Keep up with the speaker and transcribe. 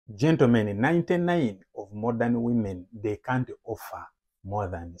Gentlemen, 99 of modern women, they can't offer more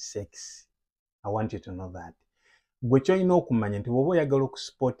than sex. I want you to know that. Gwecho ino okumanya nti bwoba oyagala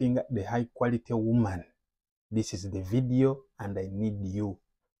okusporting the high quality woman, this is the video and I need you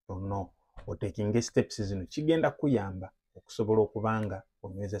to know. Otaking steps zino kigenda kuyamba okusobola okubanga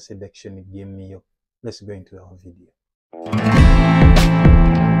onyweza seduction game yo. Let's go into our video.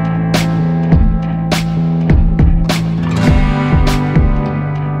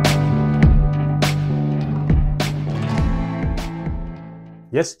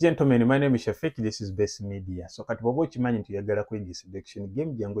 Yes, gentlemen, my name is Shafik. This is Best Media. So, kati bobo chimanyi nti yagala kwenye seduction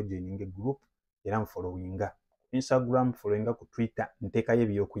game jango joining group era followinga Instagram, followinga ku Twitter, nteka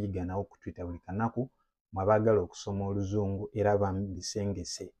yebyo kuyiga nawo ku Twitter buli kanaku mwabagala okusoma oluzungu era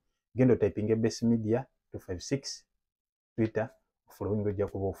bambisengese. Gendo typing Best Media 256 Twitter, followinga ojja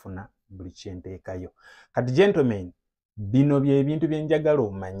kuba ofuna buli kyentekayo. Kati gentlemen, bino bye ebintu byenjagala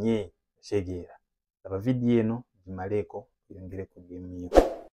omanye kyegera. Aba video eno gimaleko yongere ku game yo.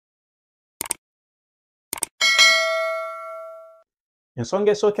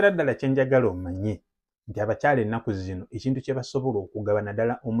 Ensonga esookera ddala kyenjagala omanye nti abakyala ennaku zino ekintu kye basobola okugabana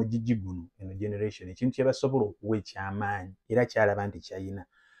ddala omugigi guno eno generation ekintu kye basobola okuwa ekyamaanyi era kyalaba nti kyayina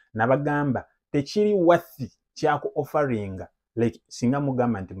nabagamba tekiri wathi kyaku offeringa like singa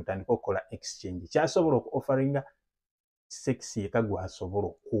mugamba nti mutandika okukola exchange kyasobola oku offeringa sex yeka gwasobola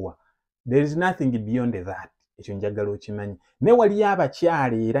okuwa. There is nothing beyond that. Ekyo njagala okimanyi. Ne wali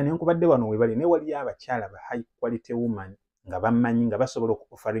abakyala era nenkubadde wano webali ne wali abakyala ba high quality woman nga bamanyi nga basobola oku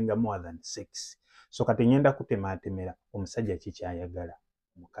offeringa more than sex. So kati ngenda kutematemera omusajja kikyayagala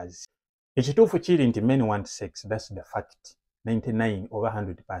omukazi. Ekituufu kiri nti men want sex. That's the fact. 99 over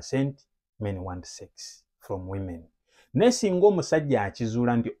 100% men want sex from women. Nesinga omusajja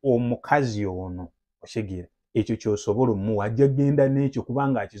akizuula nti omukazi ono oshegera ekyo kyosobola omuwa ajja genda n'ekyo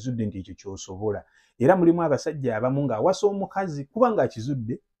kubanga akizudde nti ekyo kyosobola. Era mulimu abasajja abamu nga awasa omukazi kubanga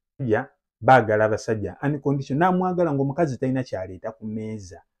akizudde ya baagala abasajja unconditional namwagala ng'omukazi talina kyaleeta ku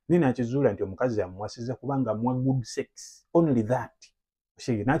meeza nina akizuula nti omukazi amuwasiza kubanga amuwa good sex only that.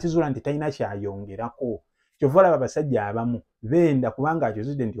 Oshege n'akizuula nti talina kyayongerako. Kyova olaba abasajja abamu benda kubanga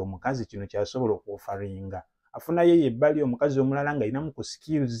akizudde nti omukazi kino kyasobola okuofaringa afuna yeye ebbali omukazi omulala nga alinamu ku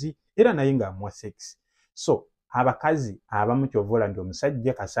skills era naye ng'amuwa sex. So abakazi abamu kyovola nti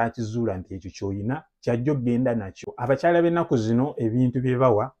omusajja kasaakizuula nti ekyo kyoyina kyajja ogenda nakyo. Abakyala b'ennaku zino ebintu bye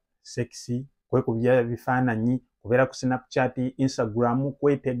bawa sexy, kwekubya bifaananyi, kubeera ku Snapchat, Instagram,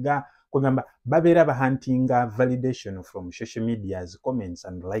 kwetega, kugamba babeera bahuntinga validation from social medias, comments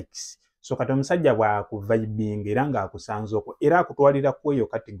and likes. So kati omusajja bw'akuvibinga era ng'akusanza okwo era akutwalira ku eyo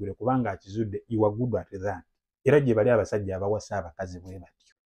kategori kubanga akizudde you are good at that. Era gye bali abasajja abawasa abakazi bwe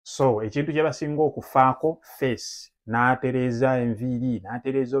batyo. So ekintu kye basinga okufaako face, n'atereeza enviiri,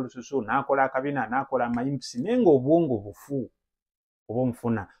 n'atereeza olususu, n'akola akabina, n'akola amayimpusi naye ng'obwongo bufu oba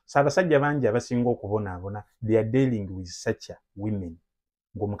omufuna. So abasajja bangi abasinga okubonaabona they are dealing with such women.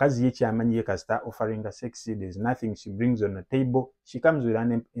 Ng'omukazi ye kyamanyi ye kasita offering sex, there is nothing she brings on the table, she comes with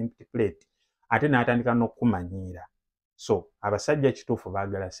an empty plate. Ate n'atandika n'okumanyiira. So abasajja kituufu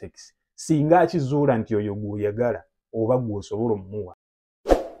baagala sex. Singa akizuula nti oyo gw'oyagala oba gw'osobola omuwa.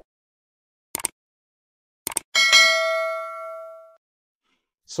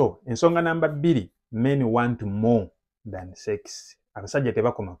 So, ensonga namba 2, men want more than sex. Abasajja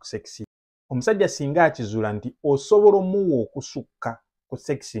tebakoma ku sex. Omusajja singa akizuula nti osobola omuwa okusukka ku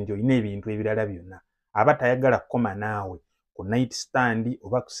sex nti olina ebintu ebirala byonna. Aba tayagala kukoma naawe ku night stand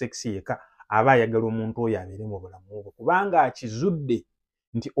oba ku sex yeka, aba ayagala omuntu oyo abeere mu bulamu bwe kubanga akizudde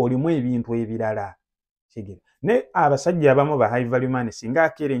nti olimu ebintu ebirala. Kigere. Ne abasajja abamu ba high value man singa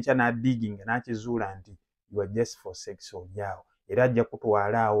akeera enkya n'adiginga n'akizuula nti you are just for sex olyawo. Era ajja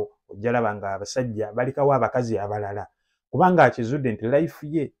kutwala awo ojja laba nga abasajja balikawo abakazi abalala kubanga akizudde nti life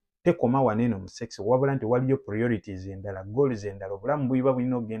ye tekoma waneno mu sex wabula nti waliyo priorities endala, goals endala, obulamu buyiba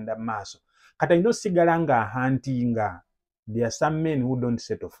bulina ogenda mu maaso. Kati alina osigala nga ahuntinga. There are some men who don't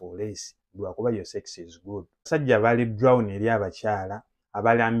settle for less lwakuba your sex is good. Abasajja bali drown eri abakyala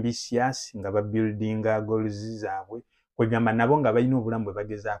abali ambitious nga babuildinga goals zaabwe kwegamba nabo nga balina obulamu bwe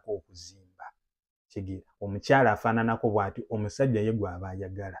bagezaako okuzimba. Kigira omukyala afaananako bw'ati omusajja ye gw'aba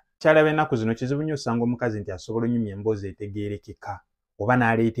ayagala. Abakyala b'ennaku zino kizibu nnyo osanga omukazi nti asobola onyumya emboozi etegeerekeka oba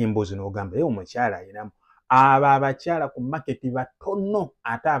n'aleeta emboozi n'ogamba ye omukyala ayinamu. Abo abakyala ku maketi batono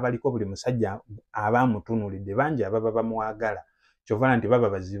ate abaliko buli musajja abaamutunuulidde bangi ababa bamwagala. Kyova nti baba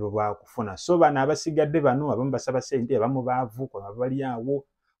bazibu bwa kufuna. So bano abasigadde bano abamu basaba ssente abamu baavu bali awo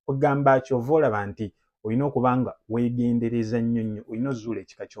kugamba kyova olaba nti olina okuba nga weegendereza nnyo nnyo olina ozuula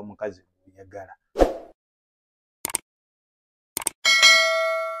ekika ky'omukazi gw'oyagala.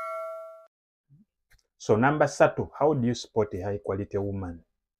 So number 3, how do you support a high quality woman?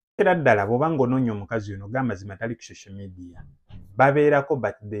 Era ddala bw'oba ng'onoonya omukazi ono g'amazima tali ku social media babeerako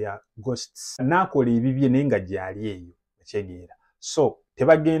but they are ghosts. Naakola ebibye naye nga gy'ali eyo ekyegeera. So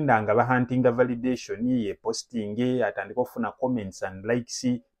tebagenda nga bahuntinga validation ye posting atandika okufuna comments and likes,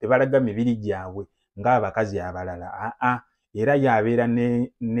 tebalaga mibiri gyabwe ng'abakazi abalala. Era yabeera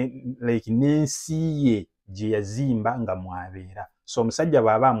like n'ensi ye gye yazimba nga mwabeera. So omusajja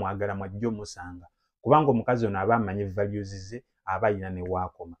bw'aba amwagala mwajja omusanga kubanga omukazi ono aba amanyi values ze, aba alina ne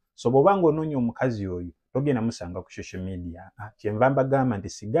waakoma. So bw'oba ng'onoonya omukazi oyo togenda musanga ku social media. Kyenva mbagamba nti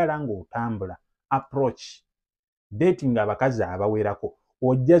sigala ng'otambula, approach dating abakazi abawerako,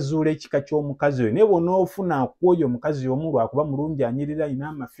 ojja zuula ekika ky'omukazi oyo. Naye bw'onoofuna kw'oyo omukazi omu lwakuba mulungi anyirira alina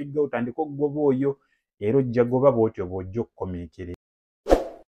amafiga otandika okugoba oyo, era ojja goba bw'otyo bw'ojja okukomeekera.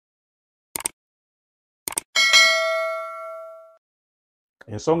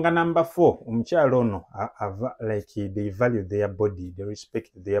 Ensonga number 4, omukyalo ono like they value their body, they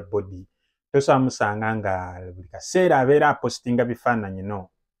respect their body. Tosobola musanga nga buli kaseera abeera apostinga bifaananyi no.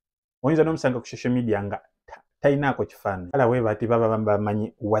 Oyinza n'omusanga ku social media nga talinaako kifaananyi. Kala bwe bati baba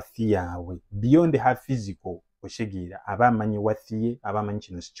bamanyi wathi yaabwe beyond her physical. Okitegeera aba amanyi wathi ye, aba amanyi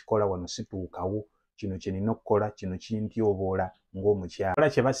kino sikikola wano situukawo, kino kye nina okukola, kino kintyoboola ng'omukyala. Kola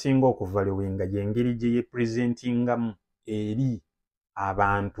kye basinga okuvaluwinga y'engeri gye yeepresentingamu eri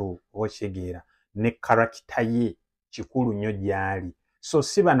abantu, okitegeera ne karakita ye kikulu nnyo gy'ali. So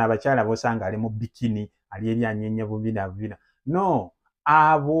si bano abakyala b'osanga ali mu bikini ali eri anyeenya bubina. No,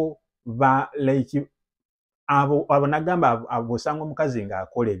 abo nagamba bw'osanga omukazi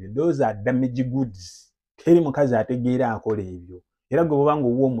ng'akola ebyo, those are damaged goods. Teri mukazi ategeera akola ebyo. Era gwe bw'oba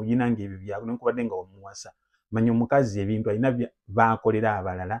ng'owa omuyina ng'ebyo byabwe nenkubadde nga omuwasa, manya omukazi ebintu alina baakolera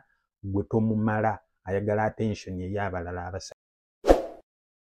abalala, gwe tomumala, ayagala attention ey'abalala abasajja.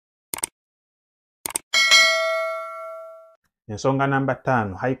 Ensonga number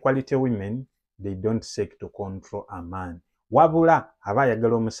 5, high quality women, they don't seek to control a man. Wabula aba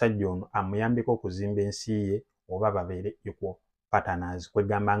ayagala omusajja ono amuyambeko okuzimba ensi ye oba babeere equal partners.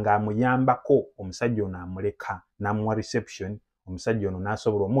 Kwegamba ng'amuyambako omusajja ono amuleka n'amuwa reception, omusajja ono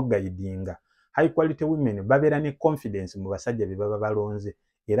n'asobola omugayidinga. High quality women babeera ne confidence mu basajja be baba balonze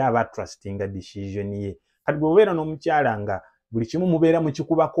era aba trustinga decision ye. Kati bw'obeera n'omukyala nga buli kimu mubeera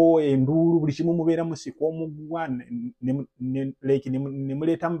mukikubako enduulu, buli kimu mubeera musika omuguwa ne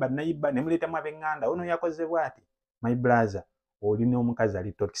muleetamu bannayiba, ne muleetamu ab'eŋŋanda, ono yakoze bw'ati. My brother, olina omukazi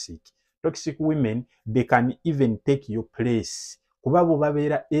ali toxic. Toxic women, they can even take your place. Kuba bo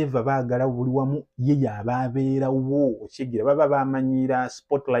babeera eva baagala buli wamu ye y'aba abeerawo, okigira baba bamanyiira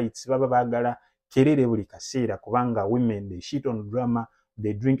spotlights, baba baagala kerere buli kaseera kubanga women they shit on drama,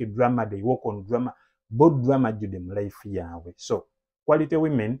 they drink drama, they walk on drama. Bo drama jjude mu life yaabwe. So quality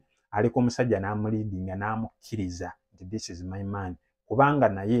women aliko omusajja n'amuleadinga n'amukkiriza nti this is my man, kubanga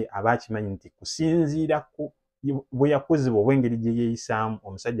naye aba akimanyi nti kusinziira ku bwe yakuzibwa obw'engeri gye yeeyisaamu,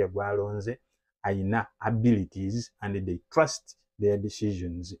 omusajja gw'alonze ayina abilities and they trust their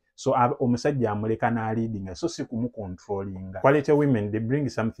decisions. So omusajja amuleka n'aleadinga so si kumukontrolinga. Quality women, they bring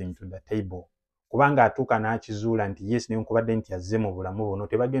something to the table. Kubanga atuuka n'akizuula nti yes nenkubadde nti azze mu bulamu buno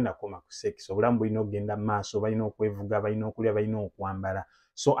tebagenda kukoma ku sex, obulamu bulina okugenda mu maaso, balina okwevuga, balina okulya, balina okwambala.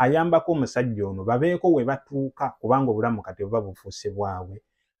 So ayambako omusajja ono babeeko we batuuka kubanga obulamu kati buba bufuuse bwabwe.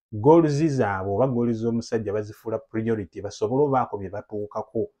 Goals zaabwe oba goals z'omusajja bazifuula priority basobole obaako bye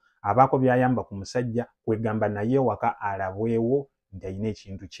batuukako, abaako byayamba ku musajja kwegamba naye waka alabwewo nti alina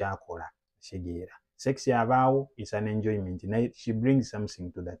ekintu kyakola kitegeera. Sex yabaawo is an enjoyment, naye she brings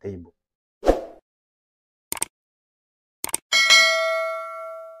something to the table.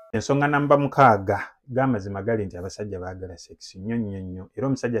 Ensonga namba 6, g'amazima gali nti abasajja baagala sex nnyo. Era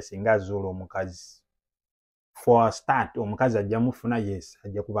omusajja singa azuula omukazi, for a start omukazi ajja mufuna, yes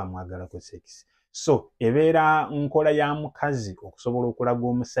ajja kuba amwagalako sex. So ebeera nkola ya mukazi okusobola okulaga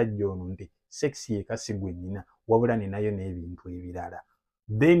omusajja ono nti sex yeka si gwe nnina, wabula ninayo n'ebintu ebirala.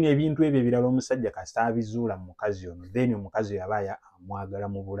 Then ebintu ebyo ebirala omusajja kasita abizuula mu mukazi ono, then omukazi oyo aba amwagala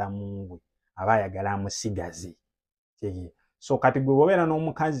mu bulamu bwe, aba ayagala amusigaze. So kati gwe bw'obeera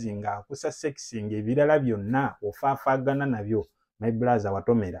n'omukazi ng'akusa sex ng'ebirala byonna ofaafaagana nabyo, my brother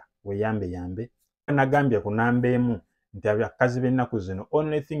watomera weeyambe. Nagambye ku namba emu nti abakazi b'ennaku zino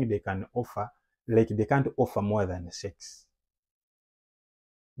only thing they can offer, like they can't offer more than sex.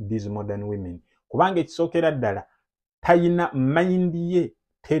 These modern women. Kubanga ekisookera ddala tayina mind ye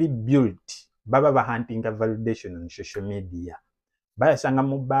teri built, baba bahuntinga validation on social media. Bayasanga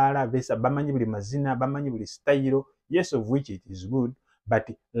mu bbaala bamanyi buli mazina, bamanyi buli style, yes of which it is good, but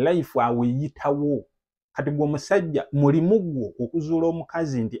life aweyitawo kati gwe omusajja mulimu gwo okuzuula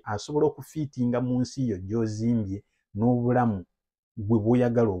omukazi nti asobola okufiitinga mu nsi yo gy'ozimbye n'obulamu gwe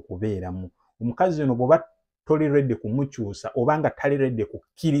bw'oyagala okubeeramu. Omukazi ono bw'oba toli ready kumukyusa oba nga tali ready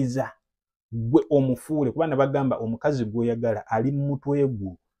kukkiriza gwe omufuule, kuba bagamba omukazi gw'oyagala ali mu mutwe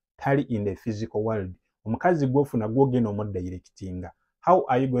gwo, tali in the physical world. Omukazi gw'ofuna gw'ogenda omudirectinga. How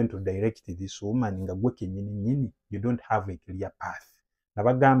are you going to direct this woman nga gwe kennyini nnyini you don't have a clear path?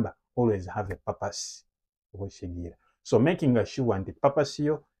 Nabagamba always have a purpose. So making sure nti purpose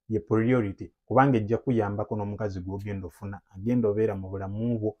yo ye priority, kubanga ejja kuyambako n'omukazi gw'ogenda ofuna agenda obeera mu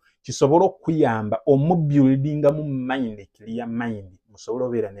bulamu bwo, kisobola okuyamba omubuildinga mu mind, clear mind, musobola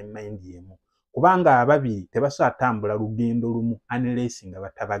obeera ne mind yemu, kubanga ababiri tebasobola tambula lugendo lumu unless nga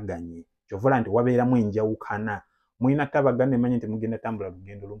batabaganye. Kyovula nti wabeeramu enjawukana, mulina tabagane manyi nti mugenda tambula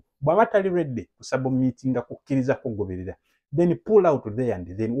lugendo lumu. Bw'aba tali ready kusubmittinga kukkiriza kugoberera, then pull out there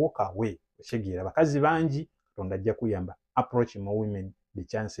and then walk away. Okitegera bakazi bangi Katonda ajja kuyamba approach more women, the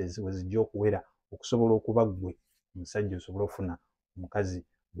chances wezijja okuwera okusobola okuba gwe omusajja osobola ofuna omukazi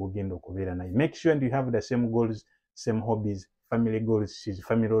gw'ogenda okubeera naye. Make sure you have the same goals, same hobbies, family goals. She's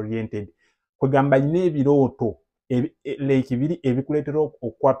family oriented. Kwegamba ine ebirooto like biri ebikuleetera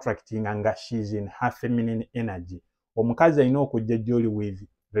okwa-attractinga nga she's in her feminine energy. Omukazi alina okujja gy'oli with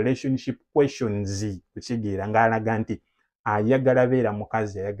relationship questions, kukigeera ng'alaga nti ayagala beera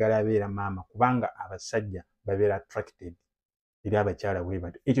mukazi, ayagala beera maama, kubanga abasajja babeera attracted eri abakyala bwe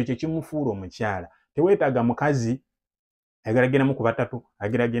batyo. Ekyo kye kimufuula omukyala. Teweetaaga mukazi ayagala genda mu ku batatu,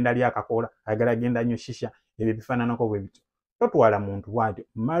 ayagala genda ali akakoola, ayagala genda anywa shisha, ebyo bifaananako bwe bityo. Totwala muntu bw'atyo.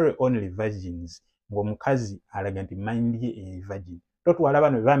 Marry only virgins. Ng'omukazi alaga nti mind ye eri virgin. Totwala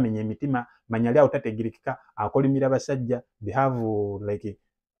bano bamenya emitima, manyali awo tategerekeka, akolimira basajja, they have like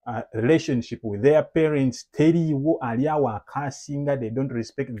a relationship with their parents, teriiwo ali awo akaasinga, they don't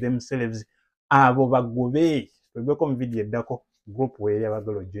respect themselves. Abo bagobe. Twegweko mu video eddako group w'eri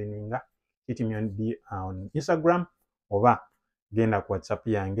abagala ojoininga. Hit me on Instagram oba genda ku WhatsApp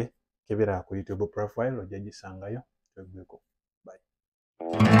yange, kebera ku YouTube profile ojja gisangayo. Twegweko.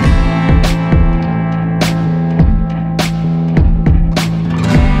 Bye.